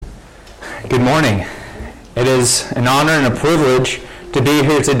Good morning. It is an honor and a privilege to be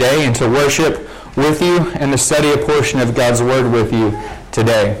here today and to worship with you and to study a portion of God's Word with you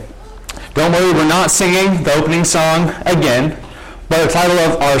today. Don't worry, we're not singing the opening song again, but the title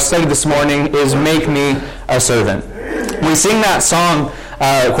of our study this morning is Make Me a Servant. We sing that song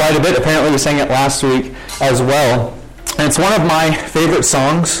quite a bit. Apparently we sang it last week as well. And it's one of my favorite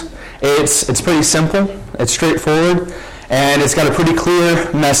songs. It's pretty simple, it's straightforward, and it's got a pretty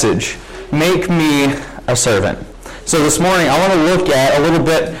clear message. Make me a servant. So this morning I want to look at a little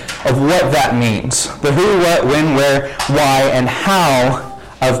bit of what that means. The who, what, when, where, why, and how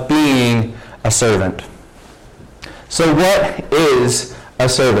of being a servant. So what is a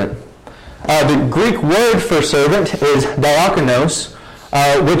servant? The Greek word for servant is diakonos,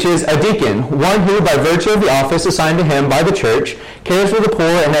 which is a deacon, one who, by virtue of the office assigned to him by the church, cares for the poor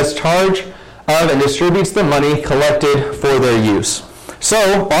and has charge of and distributes the money collected for their use.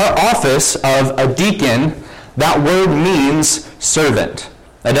 So, our office of a deacon, that word means servant.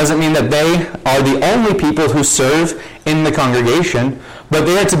 That doesn't mean that they are the only people who serve in the congregation, but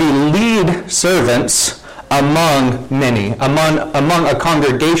they are to be lead servants among many, among a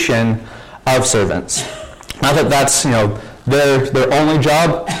congregation of servants. Not that that's, their only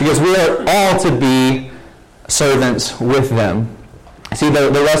job, because we are all to be servants with them. See the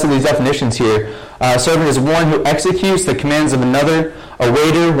rest of these definitions here. Servant is one who executes the commands of another, a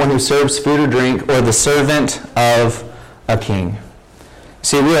waiter, one who serves food or drink, or the servant of a king.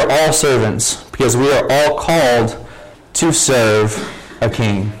 See, we are all servants because we are all called to serve a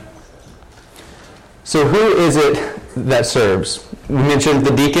king. So who is it that serves? We mentioned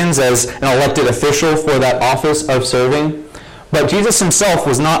the deacons as an elected official for that office of serving, but Jesus himself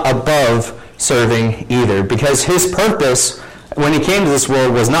was not above serving either, because his purpose when he came to this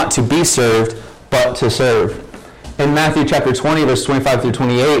world was not to be served, but to serve. In Matthew chapter 20, verse 25 through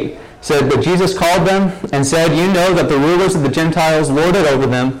 28, said, "But Jesus called them and said, You know that the rulers of the Gentiles lord it over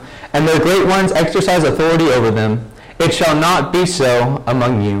them, and their great ones exercise authority over them. It shall not be so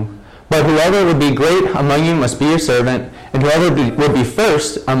among you. But whoever would be great among you must be your servant, and whoever would be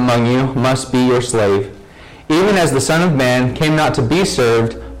first among you must be your slave. Even as the Son of Man came not to be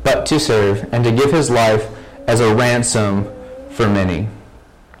served, but to serve, and to give his life as a ransom for many."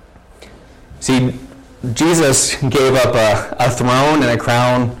 See, Jesus gave up a throne and a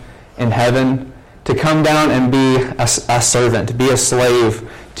crown in heaven to come down and be a servant, to be a slave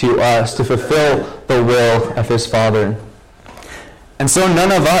to us, to fulfill the will of his Father. And so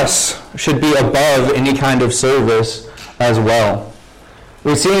none of us should be above any kind of service as well.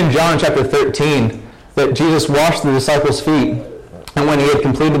 We see in John chapter 13 that Jesus washed the disciples' feet, and when he had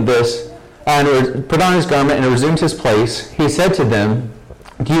completed this, and put on his garment and resumed his place, he said to them,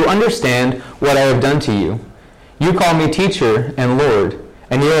 "Do you understand what I have done to you? You call me teacher and Lord,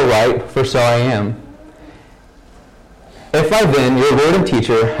 and you are right, for so I am. If I then, your Lord and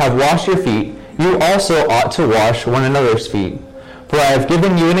teacher, have washed your feet, you also ought to wash one another's feet. For I have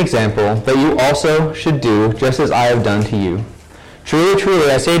given you an example, that you also should do just as I have done to you. Truly,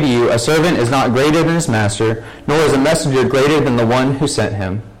 truly, I say to you, a servant is not greater than his master, nor is a messenger greater than the one who sent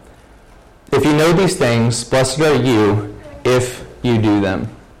him. If you know these things, blessed are you if you do them."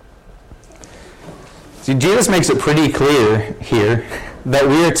 See, Jesus makes it pretty clear here that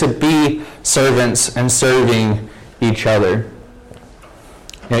we are to be servants and serving each other.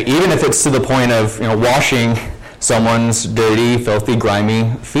 Even if it's to the point of washing someone's dirty, filthy,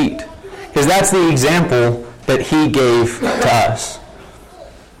 grimy feet. Because that's the example that he gave to us.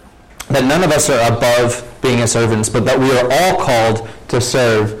 That none of us are above being a servant, but that we are all called to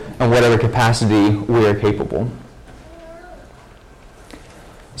serve in whatever capacity we are capable.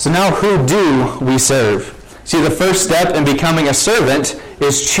 So now, who do we serve? See, the first step in becoming a servant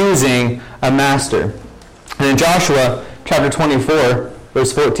is choosing a master. And in Joshua chapter 24,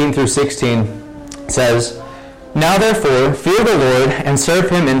 verse 14 through 16, says, "Now therefore, fear the Lord and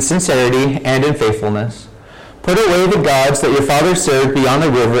serve him in sincerity and in faithfulness. Put away the gods that your fathers served beyond the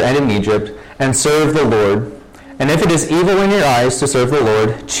river and in Egypt, and serve the Lord. And if it is evil in your eyes to serve the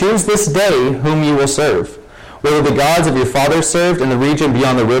Lord, choose this day whom you will serve, whether the gods of your fathers served in the region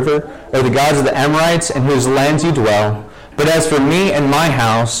beyond the river, or the gods of the Amorites in whose lands you dwell. But as for me and my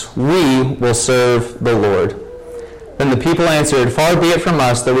house, we will serve the Lord." Then the people answered, "Far be it from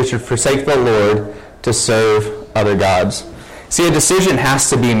us that we should forsake the Lord to serve other gods." See, a decision has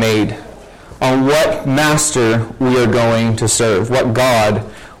to be made on what master we are going to serve, what God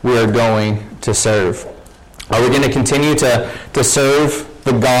we are going to serve. Are we going to continue to serve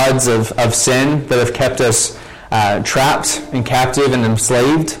the gods of sin that have kept us trapped and captive and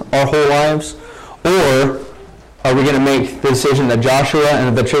enslaved our whole lives? Or are we going to make the decision that Joshua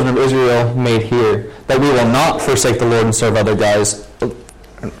and the children of Israel made here, that we will not forsake the Lord and serve other gods,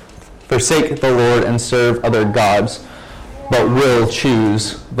 but will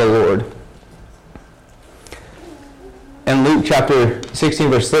choose the Lord? In Luke chapter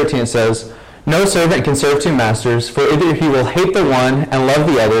 16, verse 13, it says, "No servant can serve two masters, for either he will hate the one and love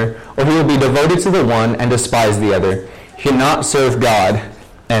the other, or he will be devoted to the one and despise the other. He cannot serve God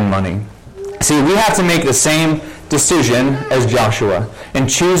and money." See, we have to make the same decision as Joshua in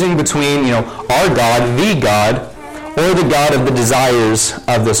choosing between, our God, the God, or the God of the desires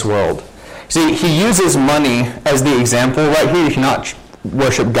of this world. See, he uses money as the example right here. You cannot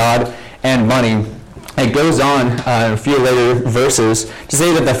worship God and money. It goes on in a few later verses to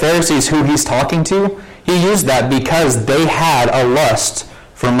say that the Pharisees who he's talking to, he used that because they had a lust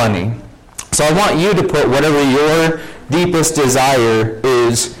for money. So I want you to put whatever your deepest desire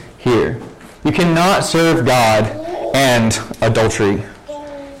is here. You cannot serve God and adultery.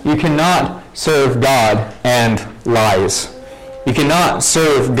 You cannot serve God and lies. You cannot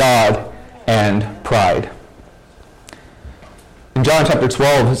serve God and pride. In John chapter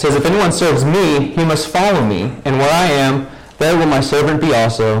 12, it says, "If anyone serves me, he must follow me, and where I am, there will my servant be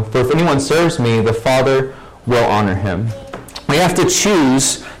also. For if anyone serves me, the Father will honor him." We have to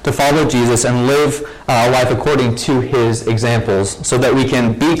choose to follow Jesus and live a life according to his examples so that we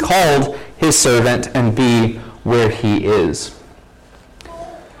can be called his servant and be where he is.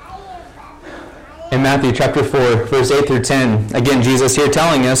 In Matthew chapter 4, verse 8 through 10, again, Jesus here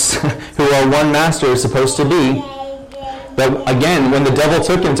telling us who our one master is supposed to be. But again, when the devil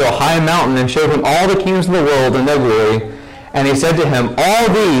took him to a high mountain and showed him all the kingdoms of the world and their glory, and he said to him, "All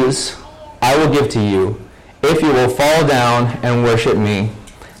these I will give to you, if you will fall down and worship me."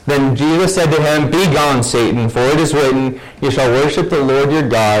 Then Jesus said to him, "Be gone, Satan, for it is written, you shall worship the Lord your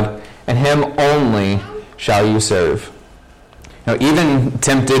God, and him only shall you serve." Even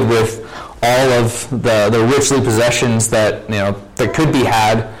tempted with all of the richly possessions that could be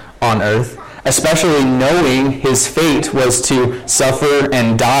had on earth, especially knowing his fate was to suffer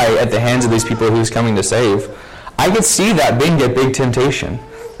and die at the hands of these people who he's coming to save, I could see that being a big temptation.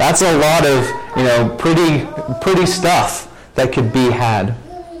 That's a lot of pretty stuff that could be had.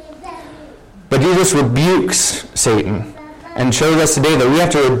 But Jesus rebukes Satan and shows us today that we have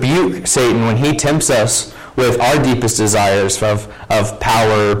to rebuke Satan when he tempts us with our deepest desires of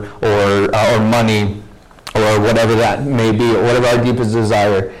power or money or whatever that may be, or whatever our deepest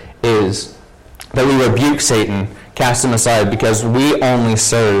desire is. That we rebuke Satan, cast him aside, because we only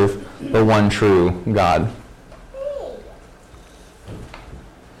serve the one true God.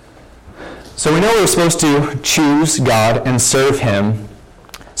 So we know we're supposed to choose God and serve him.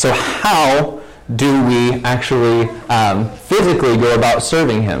 So how do we actually physically go about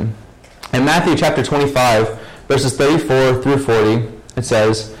serving him? In Matthew chapter 25, verses 34 through 40, it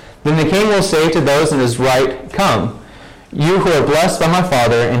says, "Then the king will say to those in his right, 'Come, you who are blessed by my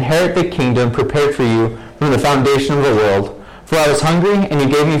Father, inherit the kingdom prepared for you from the foundation of the world. For I was hungry, and you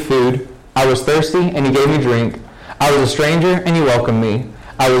gave me food. I was thirsty, and you gave me drink. I was a stranger, and you welcomed me.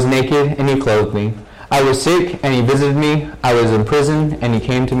 I was naked, and you clothed me. I was sick, and you visited me. I was in prison, and you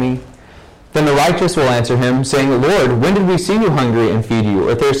came to me.' Then the righteous will answer him, saying, 'Lord, when did we see you hungry and feed you,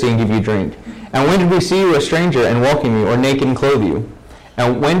 or thirsty and give you drink? And when did we see you a stranger and welcome you, or naked and clothe you?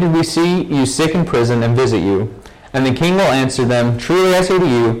 And when did we see you sick in prison and visit you?' And the king will answer them, 'Truly I say to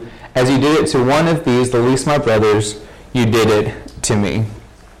you, as you did it to one of these, the least of my brothers, you did it to me.'"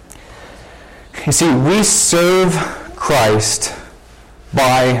 You see, we serve Christ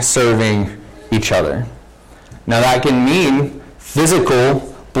by serving each other. Now that can mean physical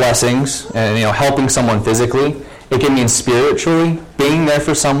blessings and helping someone physically. It can mean spiritually, being there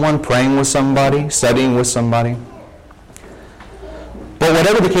for someone, praying with somebody, studying with somebody. But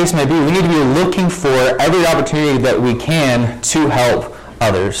whatever the case may be, we need to be looking for every opportunity that we can to help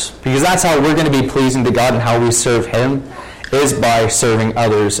others. Because that's how we're going to be pleasing to God, and how we serve him is by serving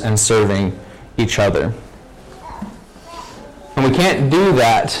others and serving each other. And we can't do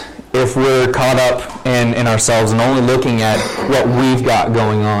that if we're caught up in ourselves and only looking at what we've got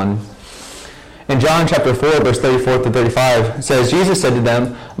going on. In John chapter 4, verse 34 to 35, it says, "Jesus said to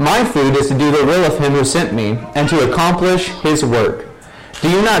them, 'My food is to do the will of him who sent me, and to accomplish his work. Do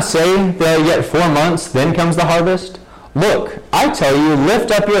you not say there are yet 4 months, then comes the harvest? Look, I tell you, lift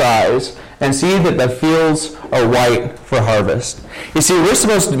up your eyes and see that the fields are white for harvest.'" You see, we're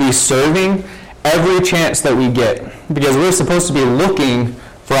supposed to be serving every chance that we get, because we're supposed to be looking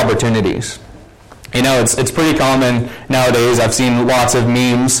for opportunities. It's pretty common nowadays. I've seen lots of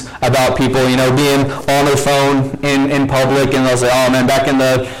memes about people, being on their phone in public, and they'll say, "Oh man, back in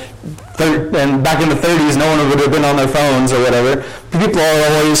the and back in the 30s, no one would have been on their phones or whatever. People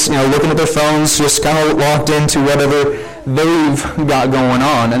are always, looking at their phones, just kind of locked into whatever they've got going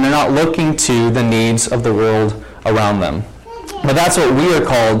on, and they're not looking to the needs of the world around them. But that's what we are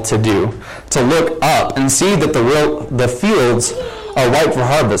called to do, to look up and see that the fields are ripe for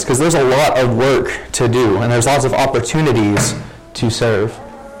harvest, because there's a lot of work to do, and there's lots of opportunities to serve.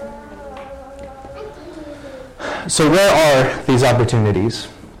 So where are these opportunities?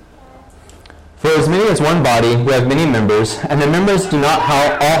 For as many as one body, we have many members, and the members do not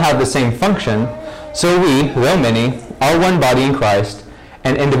all have the same function. So we, though many, are one body in Christ,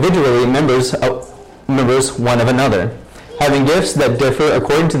 and individually members one of another. Having gifts that differ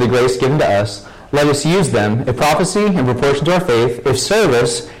according to the grace given to us, let us use them, if prophecy in proportion to our faith, if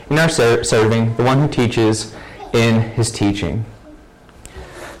service in our serving, the one who teaches in his teaching.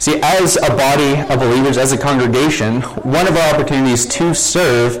 See, as a body of believers, as a congregation, one of our opportunities to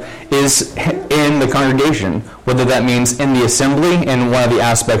serve is in the congregation, whether that means in the assembly, in one of the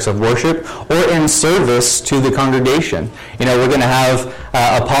aspects of worship, or in service to the congregation. We're going to have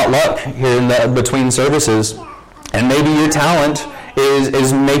a potluck here in between services, and maybe your talent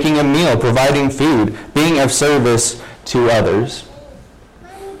is making a meal, providing food, being of service to others.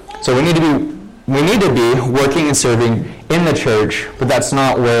 So we need to be working and serving in the church, but that's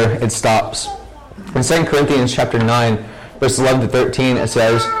not where it stops. In 2 Corinthians chapter 9, verses 11 to 13, it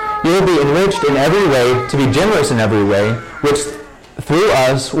says, "You will be enriched in every way, to be generous in every way, which through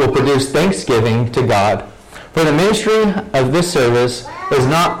us will produce thanksgiving to God. For the ministry of this service is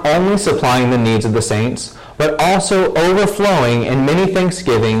not only supplying the needs of the saints, but also overflowing in many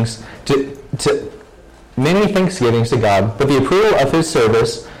thanksgivings to God. But the approval of his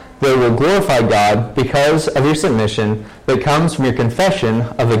service, they will glorify God because of your submission that comes from your confession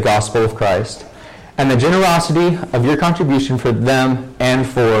of the gospel of Christ, and the generosity of your contribution for them and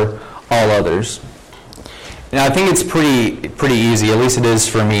for all others." Now, I think it's pretty easy, at least it is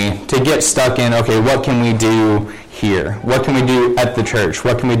for me, to get stuck in, okay, what can we do here? What can we do at the church?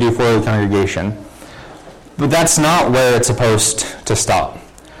 What can we do for the congregation? But that's not where it's supposed to stop.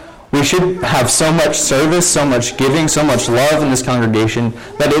 We should have so much service, so much giving, so much love in this congregation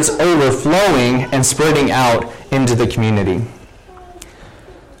that it's overflowing and spreading out into the community.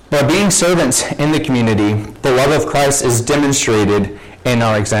 By being servants in the community, the love of Christ is demonstrated in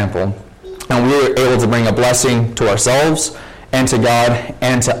our example. And we are able to bring a blessing to ourselves and to God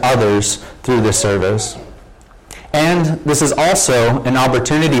and to others through this service. And this is also an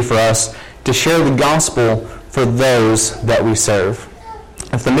opportunity for us to share the gospel for those that we serve.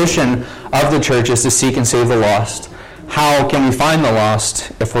 If the mission of the church is to seek and save the lost, how can we find the lost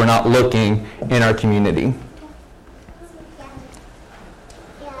if we're not looking in our community?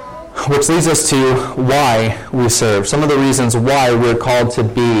 Which leads us to why we serve. Some of the reasons why we're called to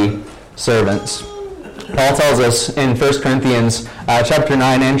be servants. Paul tells us in 1 Corinthians chapter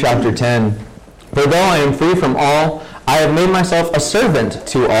 9 and chapter 10, "For though I am free from all, I have made myself a servant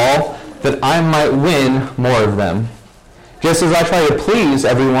to all, that I might win more of them. Just as I try to please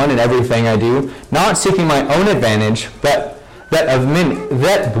everyone in everything I do, not seeking my own advantage, but that of many,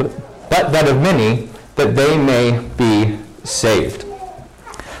 that they may be saved."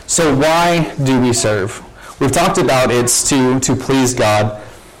 So why do we serve? We've talked about it's to please God,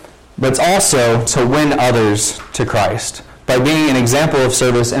 but it's also to win others to Christ by being an example of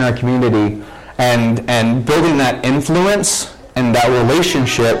service in our community and building that influence and that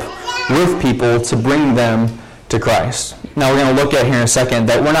relationship with people to bring them to Christ. Now we're going to look at here in a second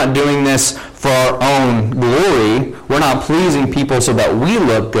that we're not doing this for our own glory. We're not pleasing people so that we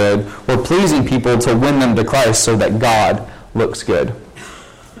look good. We're pleasing people to win them to Christ so that God looks good.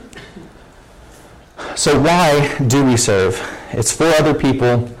 So why do we serve? It's for other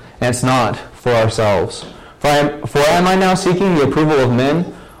people, and it's not for ourselves. For am I now seeking the approval of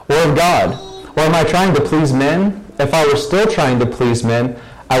men or of God? Or am I trying to please men? If I were still trying to please men,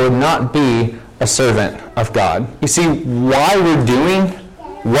 I would not be a servant of God. You see, why we're doing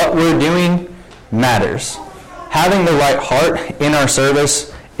what we're doing matters. Having the right heart in our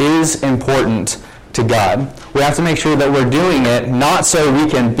service is important to God. We have to make sure that we're doing it not so we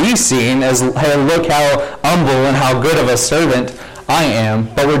can be seen as, hey, look how humble and how good of a servant I am,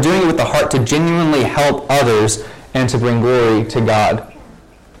 but we're doing it with the heart to genuinely help others and to bring glory to God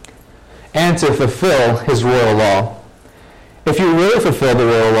and to fulfill his royal law. If you really fulfill the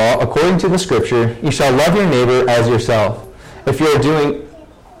royal law according to the scripture, you shall love your neighbor as yourself. If you are doing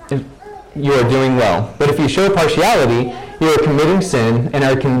well. But if you show partiality, you are committing sin and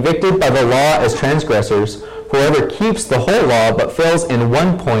are convicted by the law as transgressors. Whoever keeps the whole law but fails in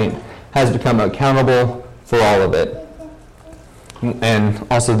one point has become accountable for all of it. and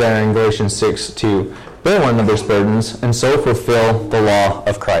also there in Galatians 6:2, bear one another's burdens and so fulfill the law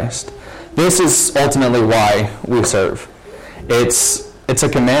of Christ. This is ultimately why we serve. It's a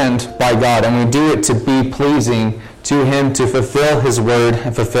command by God, and we do it to be pleasing to Him, to fulfill His word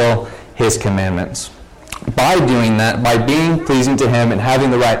and fulfill His commandments. By doing that, by being pleasing to Him and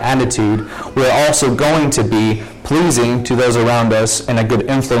having the right attitude, we're also going to be pleasing to those around us and a good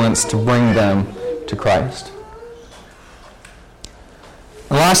influence to bring them to Christ.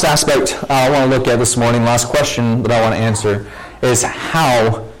 The last aspect I want to look at this morning, last question that I want to answer, is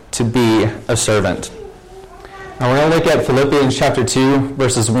how to be a servant. Now we're going to look at Philippians chapter 2,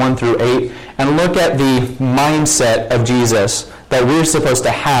 verses 1 through 8, and look at the mindset of Jesus that we're supposed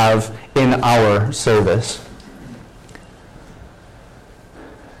to have in our service.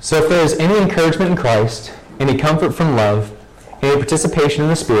 So if there is any encouragement in Christ, any comfort from love, any participation in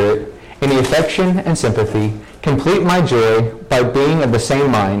the Spirit, any affection and sympathy, complete my joy by being of the same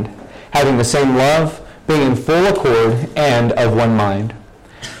mind, having the same love, being in full accord and of one mind.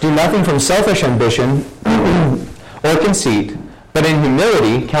 Do nothing from selfish ambition or conceit, but in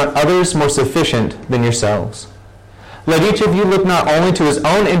humility count others more sufficient than yourselves. Let each of you look not only to his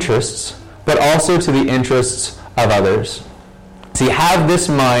own interests, but also to the interests of others. See, have this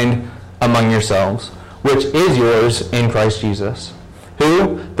mind among yourselves, which is yours in Christ Jesus,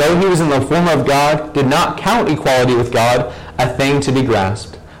 who, though he was in the form of God, did not count equality with God a thing to be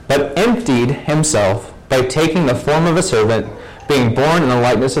grasped, but emptied himself by taking the form of a servant, being born in the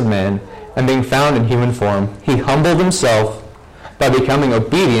likeness of men, and being found in human form. He humbled himself by becoming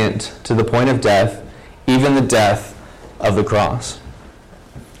obedient to the point of death, even the death of the cross.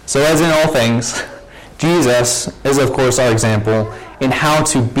 So as in all things, Jesus is of course our example in how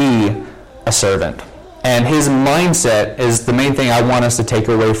to be a servant. And his mindset is the main thing I want us to take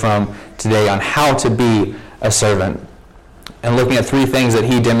away from today on how to be a servant. And looking at three things that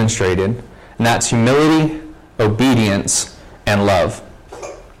he demonstrated, and that's humility, obedience, and love.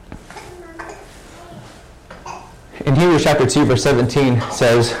 In Hebrews chapter 2, verse 17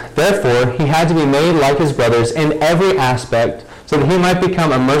 says, "Therefore he had to be made like his brothers in every aspect, so that he might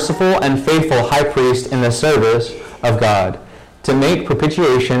become a merciful and faithful high priest in the service of God, to make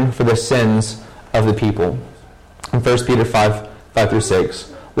propitiation for the sins of the people." In 1 Peter 5:5-6,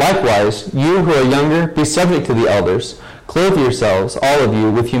 "Likewise, you who are younger, be subject to the elders. Clothe yourselves, all of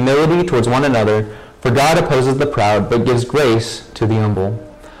you, with humility towards one another, for God opposes the proud, but gives grace to the humble.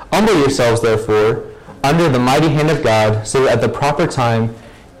 Humble yourselves, therefore, under the mighty hand of God, so that at the proper time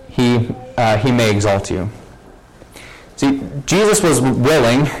he may exalt you." See, Jesus was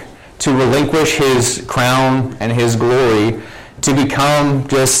willing to relinquish his crown and his glory to become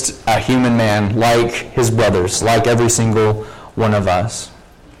just a human man like his brothers, like every single one of us.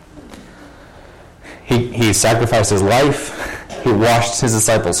 He sacrificed his life. He washed his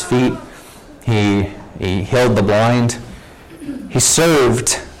disciples' feet. He healed the blind. He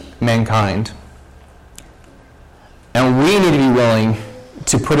served mankind. And we need to be willing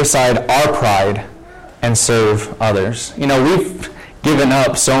to put aside our pride and serve others. You know, we've given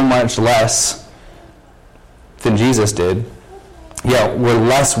up so much less than Jesus did, yet we're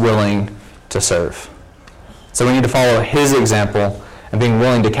less willing to serve. So we need to follow his example and being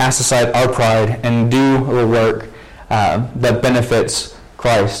willing to cast aside our pride and do the work that benefits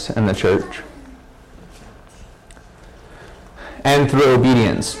Christ and the church. And through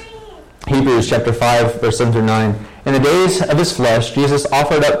obedience. Hebrews chapter 5, verse 7-9. "In the days of his flesh, Jesus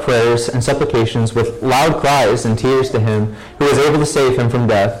offered up prayers and supplications with loud cries and tears to him who was able to save him from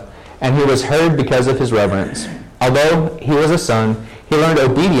death, and he was heard because of his reverence. Although he was a son, he learned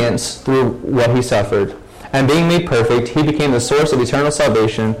obedience through what he suffered. And being made perfect, he became the source of eternal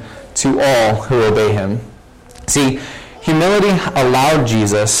salvation to all who obey him." See, humility allowed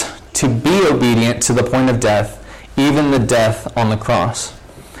Jesus to be obedient to the point of death, even the death on the cross.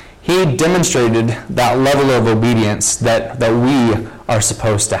 He demonstrated that level of obedience that we are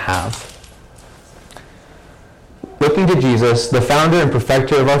supposed to have. Looking to Jesus, the founder and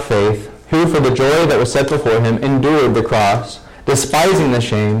perfecter of our faith, who for the joy that was set before him endured the cross, despising the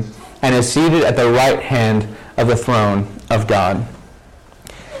shame, and is seated at the right hand of the throne of God.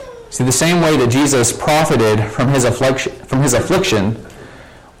 See, the same way that Jesus profited from his affliction,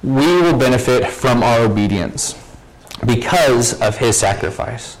 we will benefit from our obedience because of his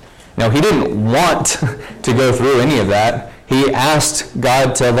sacrifice. Now, he didn't want to go through any of that. He asked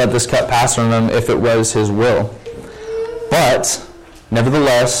God to let this cup pass from him if it was his will. But,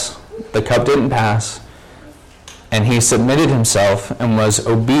 nevertheless, the cup didn't pass, and he submitted himself and was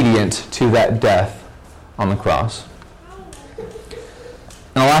obedient to that death on the cross.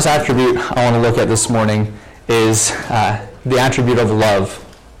 And the last attribute I want to look at this morning is the attribute of love,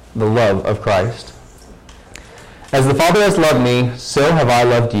 the love of Christ. As the Father has loved me, so have I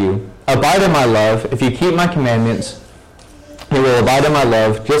loved you. Abide in my love. If you keep my commandments, you will abide in my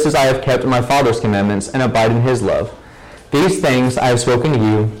love, just as I have kept my Father's commandments and abide in his love. These things I have spoken to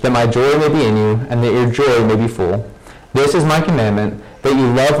you, that my joy may be in you, and that your joy may be full. This is my commandment, that you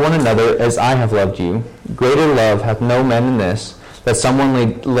love one another as I have loved you. Greater love hath no man than this, that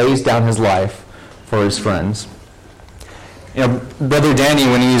someone lays down his life for his friends. You know, Brother Danny,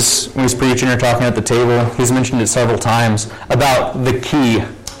 when he's preaching or talking at the table, he's mentioned it several times about the key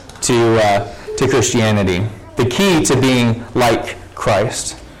to Christianity, the key to being like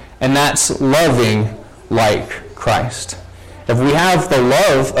Christ, and that's loving like Christ. If we have the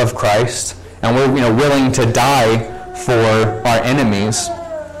love of Christ and we're willing to die for our enemies,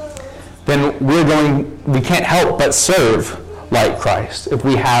 then we can't help but serve like Christ if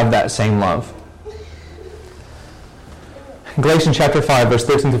we have that same love. Galatians chapter 5, verse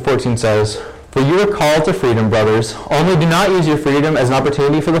 13 to 14 says, "For you are called to freedom, brothers. Only do not use your freedom as an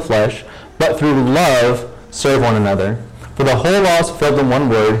opportunity for the flesh, but through love serve one another. For the whole law is fulfilled in one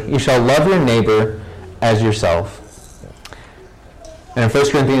word, you shall love your neighbor as yourself." And in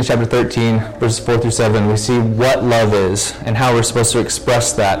 1 Corinthians chapter 13, verses 4 through 7, we see what love is and how we're supposed to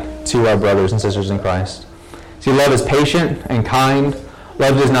express that to our brothers and sisters in Christ. See, love is patient and kind.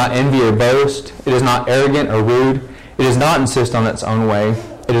 Love does not envy or boast. It is not arrogant or rude. It does not insist on its own way.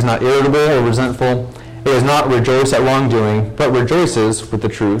 It is not irritable or resentful. It does not rejoice at wrongdoing, but rejoices with the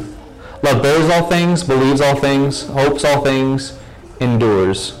truth. Love bears all things, believes all things, hopes all things,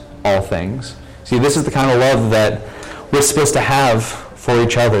 endures all things. See, this is the kind of love that we're supposed to have for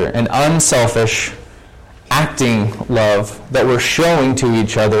each other. An unselfish, acting love that we're showing to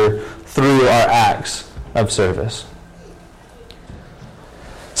each other through our acts of service.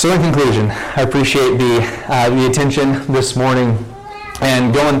 So in conclusion, I appreciate the attention this morning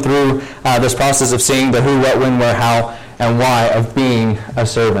and going through this process of seeing the who, what, when, where, how, and why of being a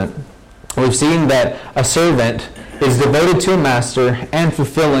servant. We've seen that a servant is devoted to a master and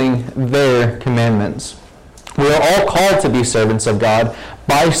fulfilling their commandments. We are all called to be servants of God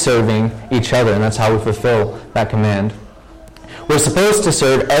by serving each other, and that's how we fulfill that command. We're supposed to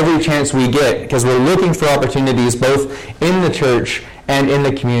serve every chance we get because we're looking for opportunities both in the church and in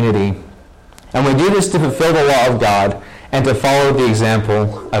the community. And we do this to fulfill the law of God and to follow the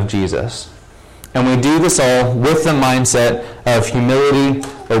example of Jesus. And we do this all with the mindset of humility,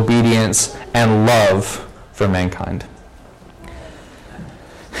 obedience, and love for mankind.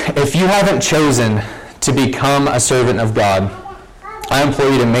 If you haven't chosen to become a servant of God, I implore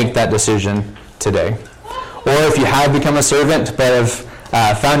you to make that decision today. Or if you have become a servant but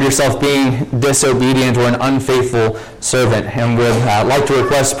have found yourself being disobedient or an unfaithful servant and would like to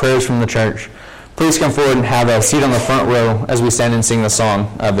request prayers from the church, please come forward and have a seat on the front row as we stand and sing the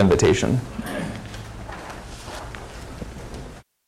song of invitation.